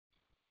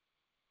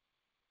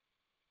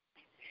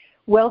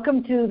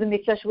Welcome to the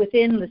Mikdash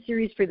Within, the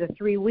series for the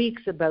 3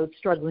 weeks about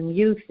struggling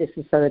youth. This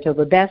is Sarah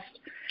Best.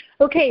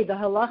 Okay, the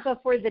halacha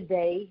for the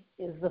day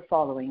is the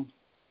following.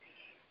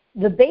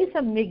 The Beis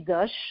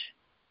HaMikdash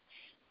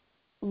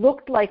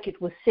looked like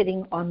it was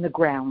sitting on the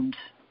ground.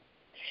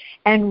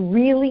 And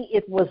really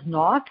it was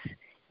not.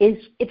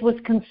 It was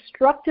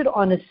constructed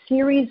on a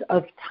series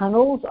of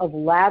tunnels, of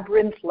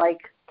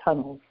labyrinth-like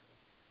tunnels.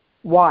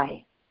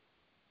 Why?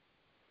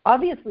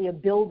 Obviously a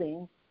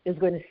building is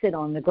going to sit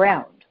on the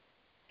ground.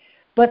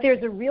 But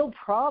there's a real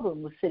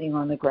problem with sitting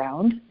on the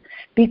ground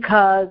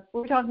because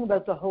we're talking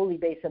about the holy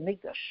Beis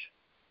HaMikdash.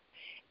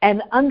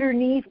 And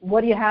underneath,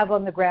 what do you have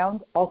on the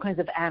ground? All kinds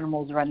of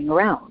animals running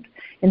around.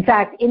 In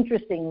fact,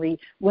 interestingly,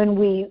 when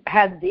we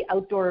had the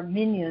outdoor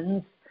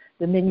minyans,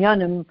 the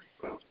minyanim,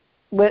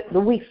 the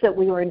weeks that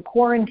we were in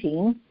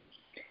quarantine,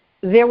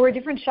 there were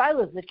different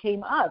shilas that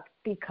came up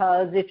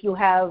because if you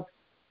have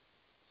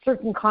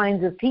certain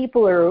kinds of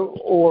people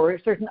or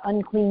certain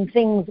unclean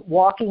things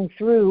walking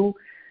through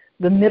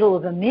the middle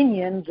of a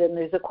minyan, then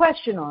there's a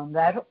question on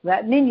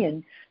that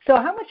minyan. So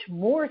how much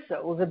more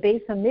so the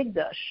Beis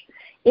HaMikdash?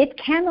 It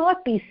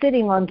cannot be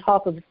sitting on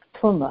top of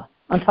tumah,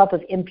 on top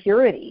of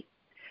impurity,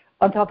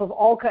 on top of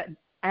all kinds.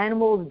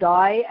 Animals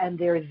die and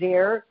they're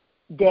there,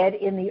 dead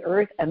in the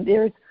earth, and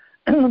there's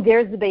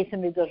the Beis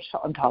HaMikdash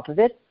on top of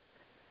it.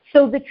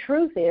 So the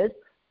truth is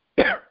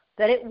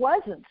that it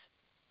wasn't.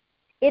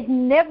 It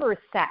never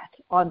sat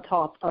on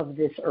top of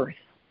this earth.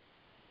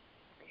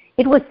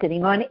 It was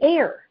sitting on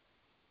air.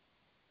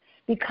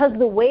 Because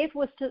the way it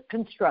was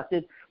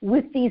constructed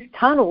with these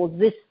tunnels,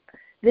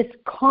 this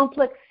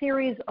complex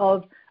series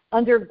of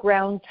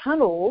underground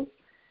tunnels,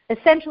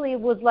 essentially it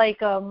was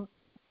like,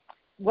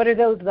 what are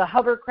those, the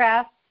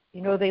hovercrafts?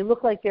 You know, they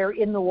look like they're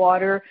in the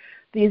water,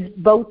 these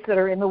boats that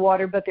are in the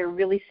water, but they're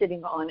really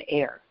sitting on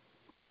air.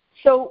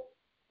 So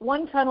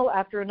one tunnel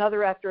after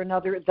another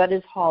that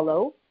is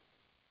hollow.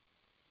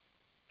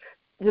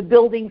 The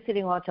building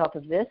sitting on top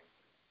of this.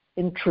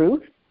 In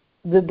truth,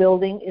 the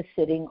building is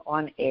sitting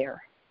on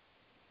air.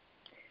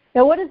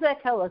 Now, what does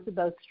that tell us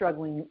about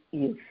struggling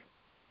youth?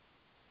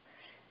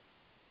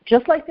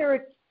 Just like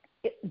the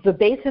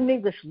Beis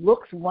HaMikdash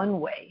looks one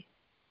way,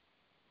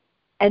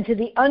 and to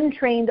the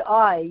untrained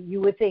eye,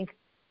 you would think,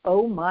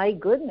 oh my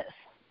goodness.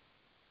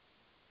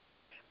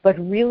 But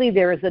really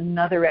there is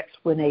another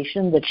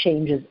explanation that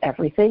changes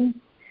everything.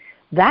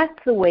 That's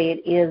the way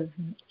it is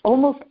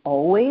almost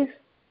always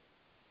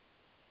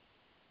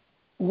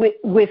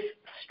with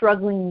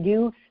struggling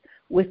youth,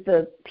 with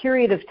the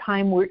period of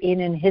time we're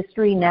in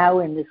history now,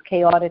 in this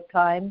chaotic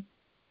time.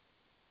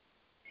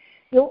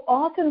 You'll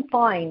often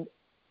find,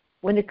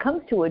 when it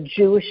comes to a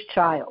Jewish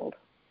child,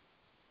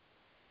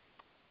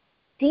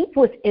 deep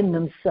within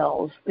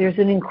themselves, there's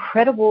an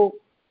incredible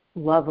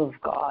love of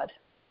God.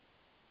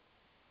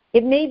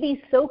 It may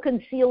be so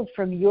concealed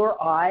from your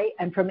eye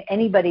and from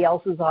anybody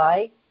else's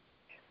eye,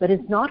 but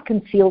it's not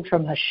concealed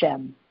from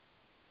Hashem.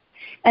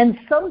 And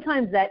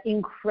sometimes that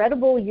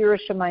incredible Yiras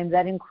Shamayim,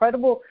 that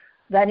incredible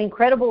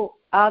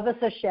Avas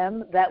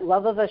Hashem, that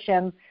love of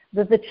Hashem,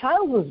 that the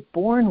child was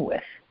born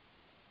with,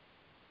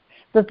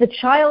 that the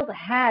child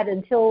had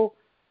until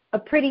a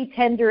pretty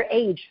tender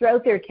age,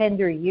 throughout their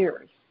tender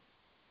years.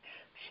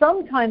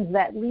 Sometimes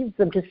that leads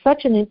them to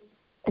such an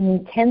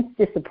intense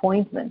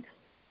disappointment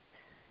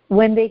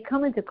when they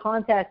come into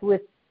contact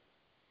with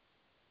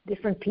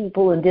different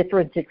people and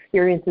different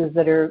experiences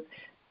that are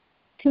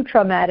too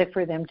traumatic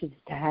for them to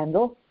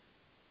handle.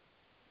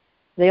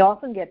 They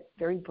often get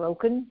very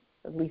broken,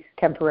 at least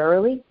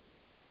temporarily,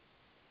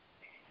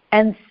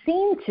 and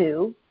seem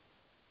to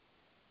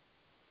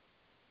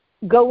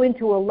go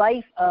into a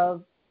life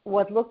of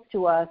what looks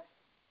to us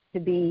to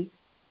be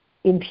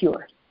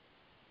impure.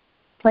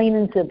 Plain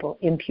and simple,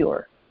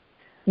 impure.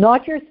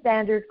 Not your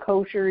standard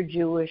kosher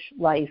Jewish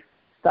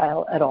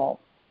lifestyle at all.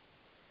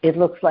 It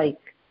looks like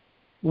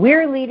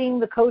we're leading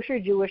the kosher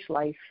Jewish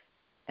life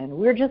and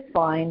we're just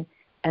fine,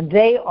 and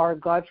they are,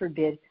 God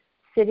forbid,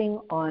 sitting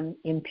on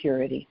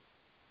impurity,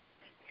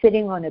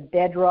 sitting on a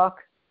bedrock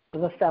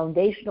of a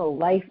foundational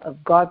life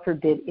of, God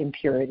forbid,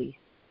 impurity,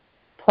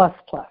 plus.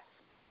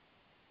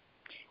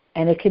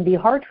 And it can be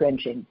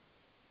heart-wrenching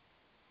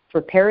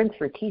for parents,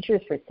 for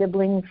teachers, for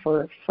siblings,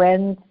 for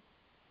friends,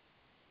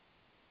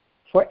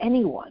 for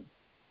anyone.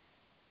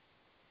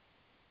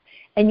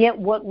 And yet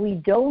what we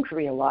don't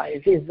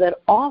realize is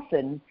that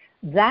often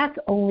that's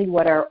only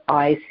what our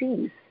eye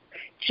sees.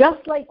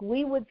 Just like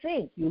we would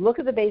think, you look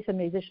at the Beis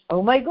HaMikdash,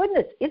 oh my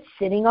goodness, it's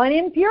sitting on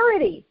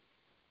impurity.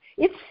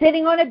 It's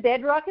sitting on a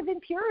bedrock of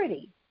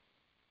impurity.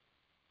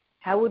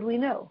 How would we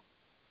know?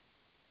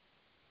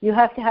 You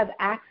have to have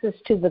access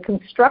to the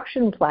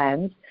construction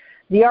plans,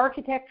 the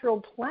architectural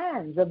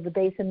plans of the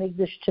Beis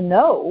HaMikdash to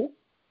know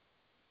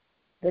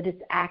that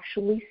it's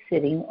actually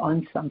sitting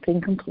on something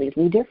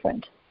completely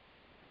different.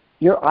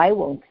 Your eye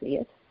won't see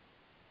it.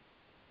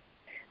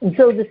 And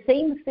so the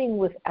same thing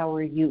with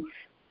our youth.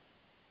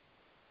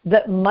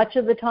 That much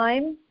of the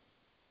time,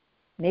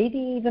 maybe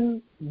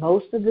even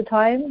most of the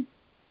time,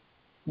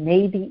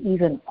 maybe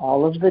even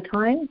all of the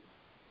time,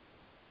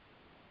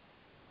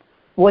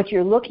 what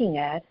you're looking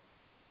at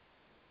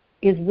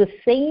is the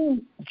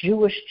same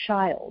Jewish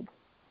child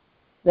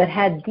that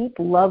had deep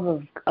love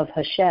of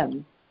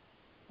Hashem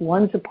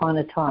once upon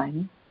a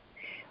time,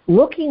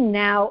 looking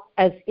now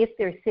as if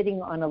they're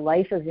sitting on a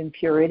life of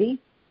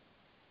impurity,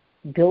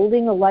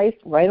 building a life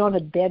right on a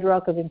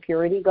bedrock of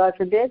impurity, God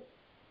forbid.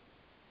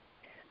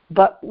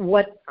 But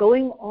what's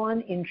going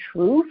on in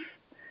truth,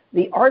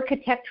 the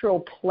architectural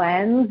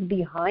plans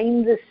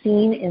behind the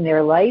scene in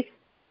their life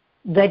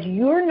that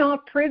you're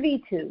not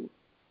privy to.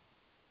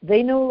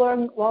 They no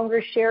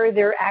longer share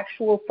their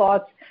actual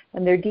thoughts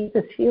and their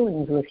deepest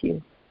feelings with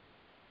you,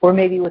 or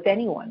maybe with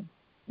anyone,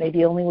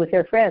 maybe only with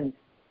their friends,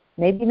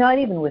 maybe not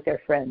even with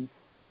their friends,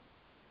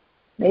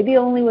 maybe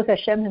only with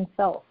Hashem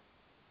himself.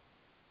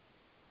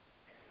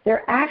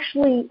 They're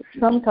actually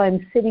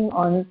sometimes sitting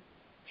on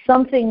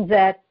something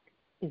that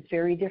is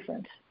very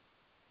different.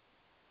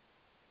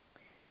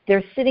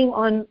 They're sitting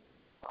on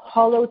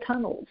hollow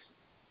tunnels.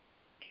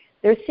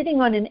 They're sitting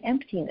on an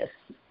emptiness.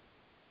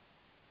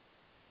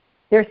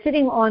 They're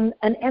sitting on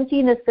an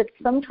emptiness that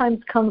sometimes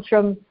comes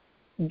from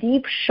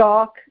deep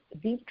shock,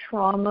 deep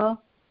trauma,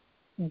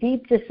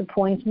 deep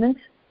disappointment,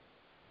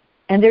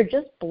 and they're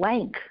just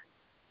blank.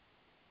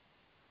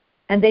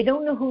 And they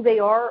don't know who they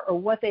are or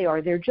what they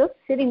are. They're just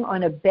sitting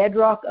on a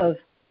bedrock of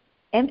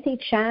empty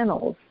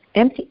channels,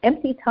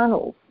 empty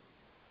tunnels,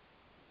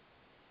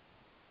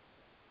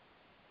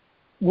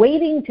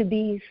 waiting to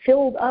be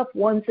filled up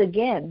once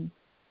again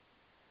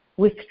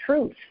with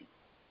truth,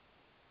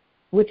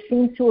 which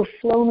seems to have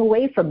flown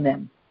away from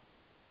them.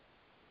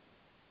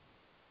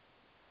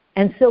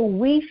 And so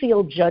we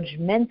feel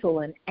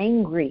judgmental and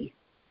angry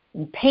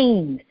and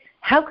pained.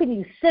 How can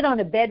you sit on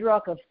a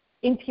bedrock of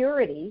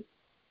impurity?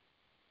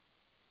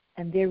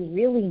 And they're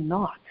really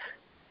not.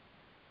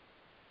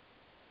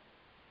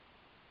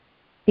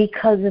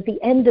 Because at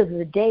the end of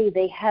the day,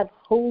 they have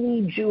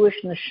holy Jewish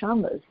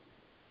neshamas,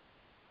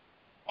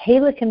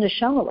 Halak and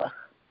Neshamalach.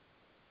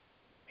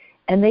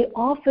 And they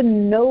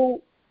often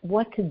know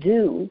what to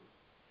do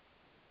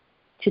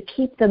to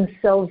keep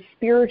themselves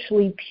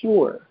spiritually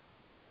pure,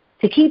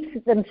 to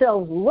keep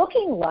themselves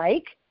looking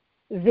like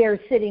they're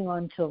sitting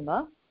on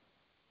Tumah,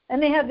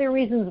 and they have their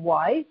reasons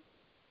why.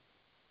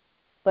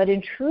 But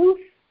in truth,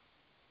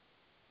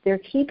 they're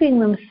keeping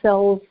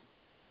themselves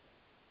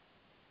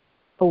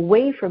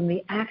away from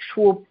the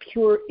actual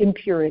pure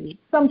impurity,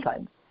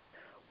 sometimes.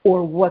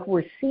 Or what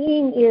we're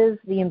seeing is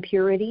the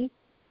impurity,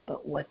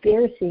 but what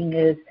they're seeing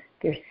is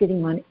they're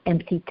sitting on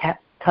empty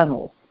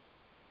tunnels.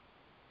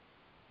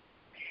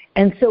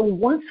 And so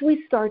once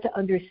we start to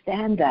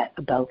understand that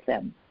about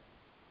them,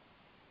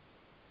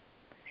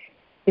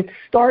 it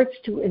starts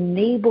to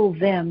enable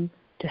them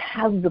to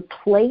have the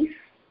place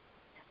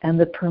and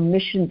the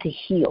permission to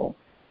heal.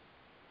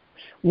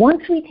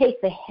 Once we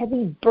take the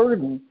heavy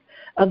burden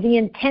of the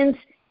intense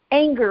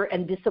anger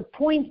and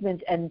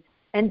disappointment and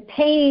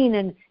pain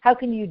and how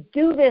can you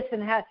do this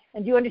and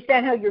do you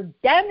understand how you're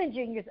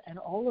damaging yourself and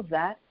all of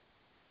that,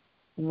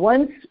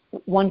 once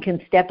one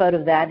can step out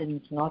of that,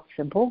 and it's not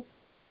simple,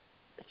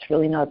 it's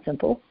really not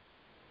simple,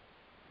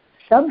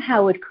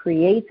 somehow it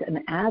creates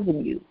an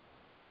avenue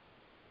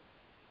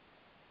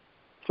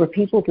for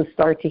people to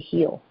start to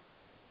heal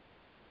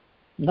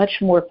much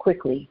more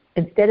quickly.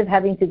 Instead of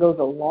having to go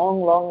the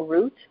long, long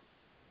route,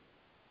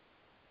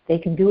 they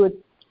can do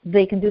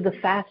the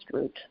fast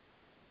route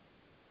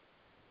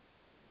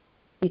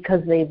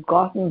because they've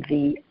gotten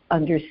the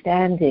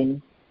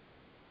understanding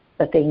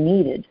that they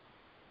needed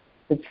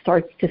that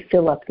starts to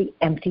fill up the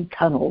empty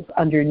tunnels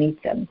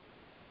underneath them,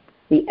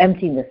 the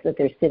emptiness that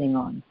they're sitting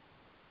on.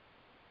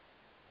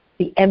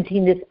 The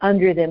emptiness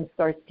under them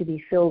starts to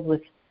be filled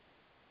with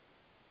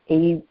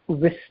a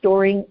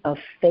restoring of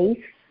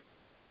faith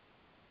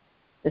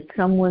that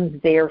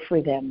someone's there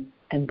for them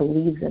and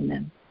believes in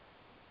them.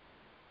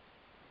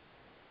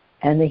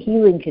 And the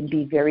healing can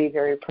be very,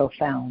 very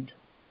profound.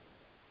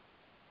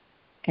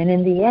 And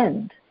in the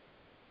end,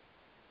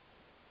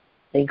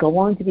 they go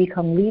on to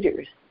become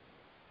leaders,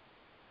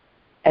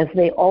 as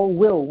they all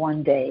will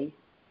one day,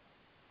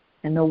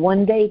 and the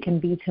one day can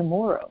be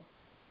tomorrow.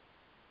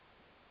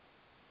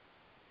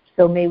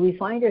 So may we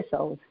find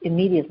ourselves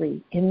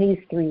immediately in these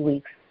 3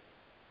 weeks,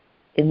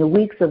 in the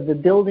weeks of the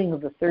building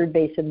of the third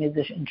base of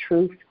Migdash in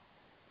truth,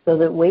 so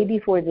that way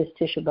before this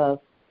Tisha B'Av,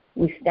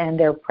 we stand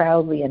there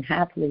proudly and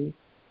happily,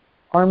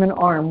 arm in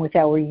arm with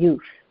our youth,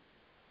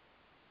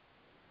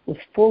 with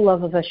full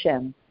love of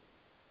Hashem,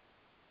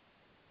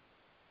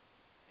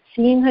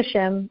 seeing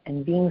Hashem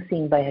and being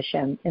seen by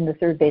Hashem in the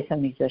third base of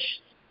Migdash,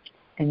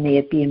 and may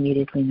it be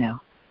immediately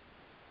now.